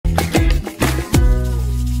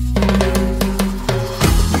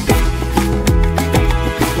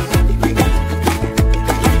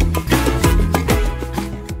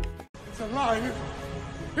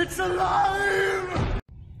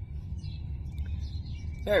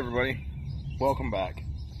Hey everybody, welcome back.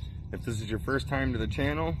 If this is your first time to the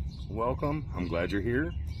channel, welcome. I'm glad you're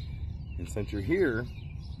here. And since you're here,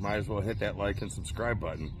 might as well hit that like and subscribe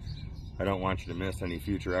button. I don't want you to miss any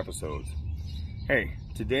future episodes. Hey,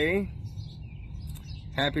 today,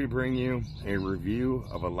 happy to bring you a review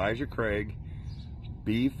of Elijah Craig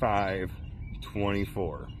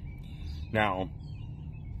B524. Now,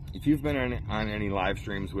 if you've been on any live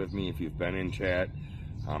streams with me, if you've been in chat,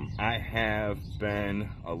 I have been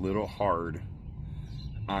a little hard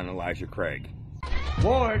on Elijah Craig.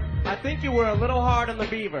 Ward, I think you were a little hard on the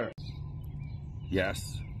beaver.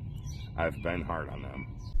 Yes, I've been hard on them.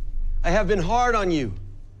 I have been hard on you.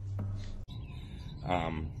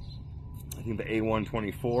 I think the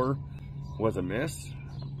A124 was a miss.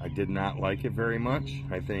 I did not like it very much.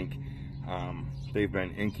 I think they've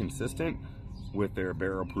been inconsistent with their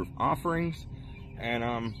barrel-proof offerings, and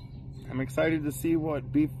I'm excited to see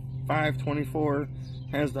what B524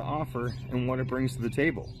 has to offer and what it brings to the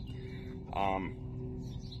table.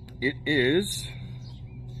 It is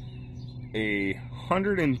a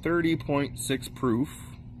 130.6 proof.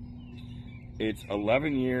 It's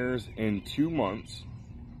 11 years and 2 months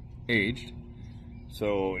aged.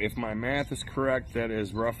 So if my math is correct, that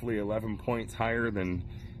is roughly 11 points higher than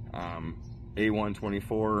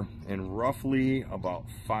A124 and roughly about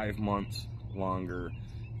 5 months longer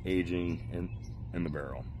aging in the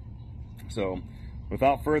barrel. So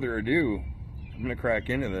without further ado, I'm gonna crack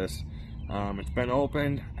into this. It's been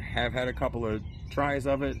opened. I have had a couple of tries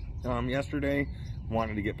of it yesterday.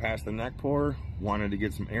 Wanted to get past the neck pour, wanted to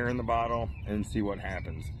get some air in the bottle and see what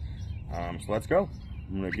happens. So let's go.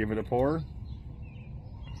 I'm gonna give it a pour.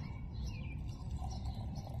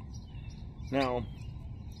 Now,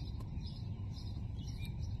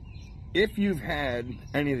 if you've had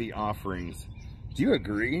any of the offerings, do you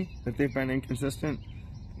agree that they've been inconsistent?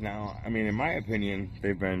 Now, I mean, in my opinion,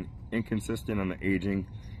 they've been inconsistent on the aging,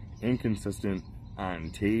 inconsistent on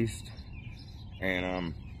taste,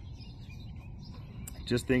 and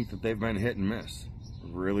just think that they've been hit and miss.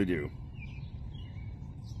 Really do.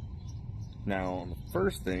 Now, the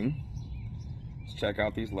first thing, let's check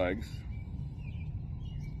out these legs.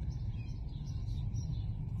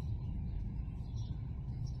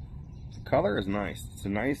 The color is nice. It's a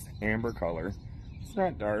nice amber color. It's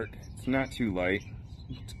not dark. It's not too light.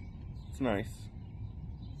 It's nice.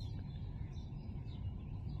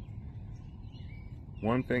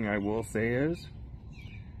 One thing I will say is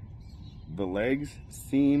the legs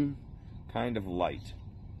seem kind of light.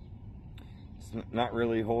 It's not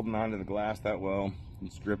really holding onto the glass that well.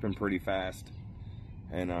 It's dripping pretty fast.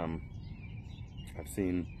 And I've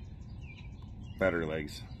seen better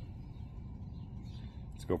legs.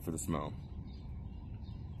 Let's go for the smell.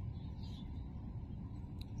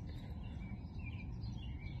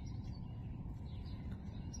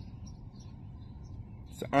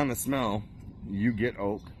 So on the smell, you get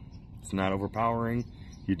oak. It's not overpowering.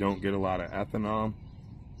 You don't get a lot of ethanol.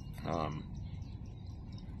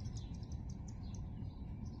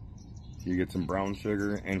 You get some brown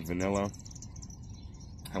sugar and vanilla.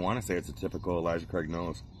 I want to say it's a typical Elijah Craig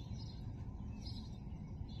nose.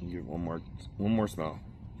 Give it one more smell.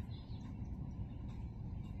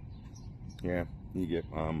 Yeah, you get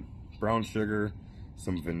brown sugar,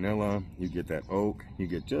 some vanilla. You get that oak. You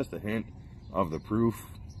get just a hint of the proof.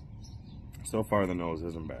 So far the nose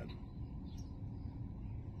isn't bad.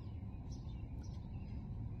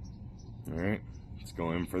 Alright, let's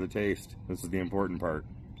go in for the taste. This is the important part.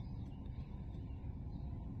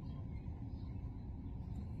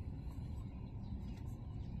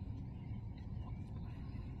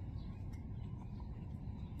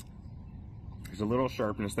 There's a little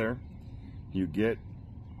sharpness there. You get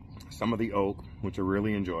some of the oak, which I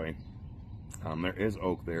really enjoy. There is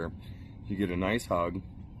oak there. You get a nice hug.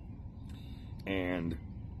 And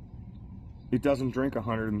it doesn't drink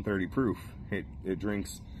 130 proof. It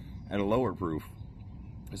drinks at a lower proof.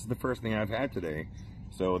 This is the first thing I've had today,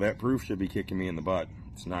 so that proof should be kicking me in the butt.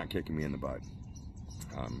 It's not kicking me in the butt.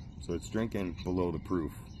 So it's drinking below the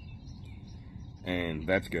proof, and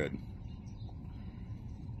that's good.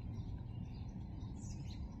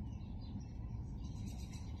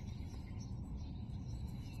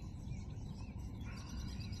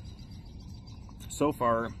 So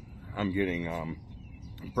far, I'm getting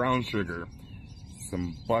brown sugar,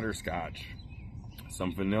 some butterscotch,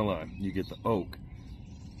 some vanilla. You get the oak.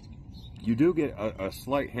 You do get a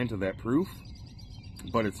slight hint of that proof,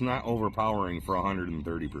 but it's not overpowering for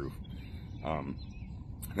 130 proof.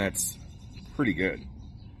 That's pretty good.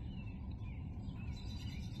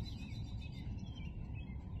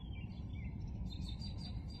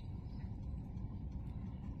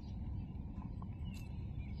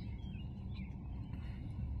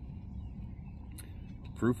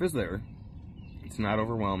 proof is there. It's not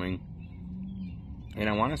overwhelming. And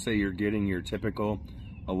I want to say you're getting your typical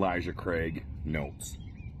Elijah Craig notes.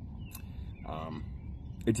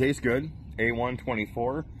 It tastes good.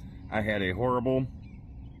 A124. I had a horrible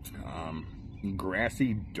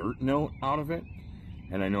grassy dirt note out of it.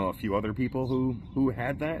 And I know a few other people who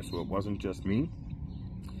had that, so it wasn't just me.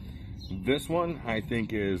 This one, I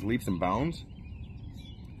think, is leaps and bounds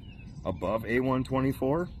above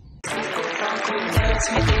A124.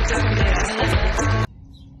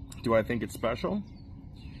 Do I think it's special?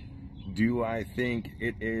 Do I think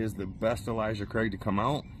it is the best Elijah Craig to come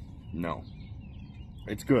out? No.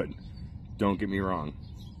 It's good. Don't get me wrong.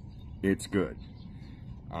 It's good.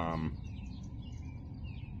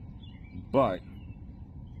 But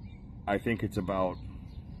I think it's about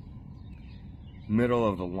middle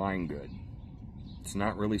of the line good. It's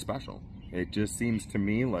not really special. It just seems to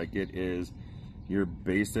me like it is your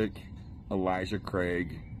basic Elijah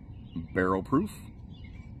Craig barrel proof.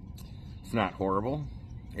 It's not horrible.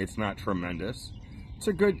 It's not tremendous. It's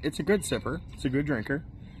a good sipper. It's a good drinker.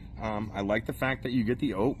 I like the fact that you get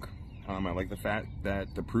the oak. I like the fact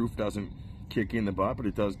that the proof doesn't kick you in the butt, but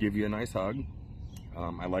it does give you a nice hug.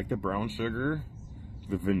 I like the brown sugar,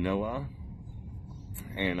 the vanilla,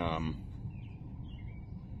 and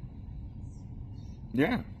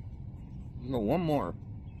yeah. No, one more.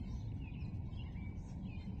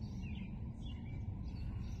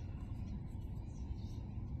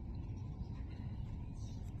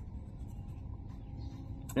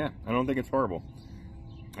 Yeah, I don't think it's horrible.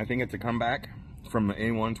 I think it's a comeback from the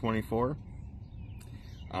A124.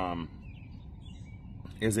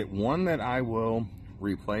 Is it one that I will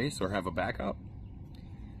replace or have a backup?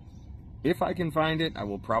 If I can find it, I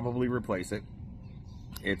will probably replace it.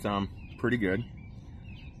 It's pretty good.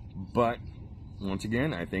 But once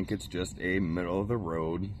again, I think it's just a middle of the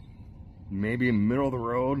road. Maybe a middle of the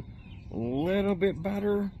road, a little bit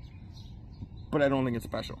better, but I don't think it's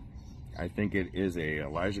special. I think it is a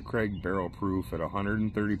Elijah Craig barrel proof at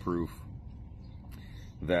 130 proof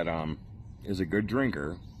that is a good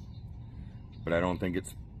drinker, but I don't think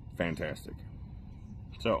it's fantastic.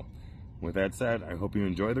 So, with that said, I hope you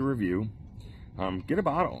enjoy the review. Get a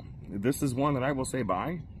bottle. This is one that I will say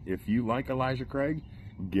buy. If you like Elijah Craig,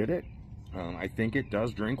 get it. I think it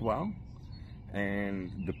does drink well,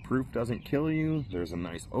 and the proof doesn't kill you. There's a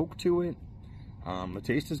nice oak to it. The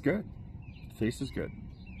taste is good. The taste is good.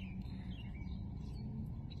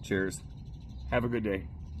 Cheers. Have a good day.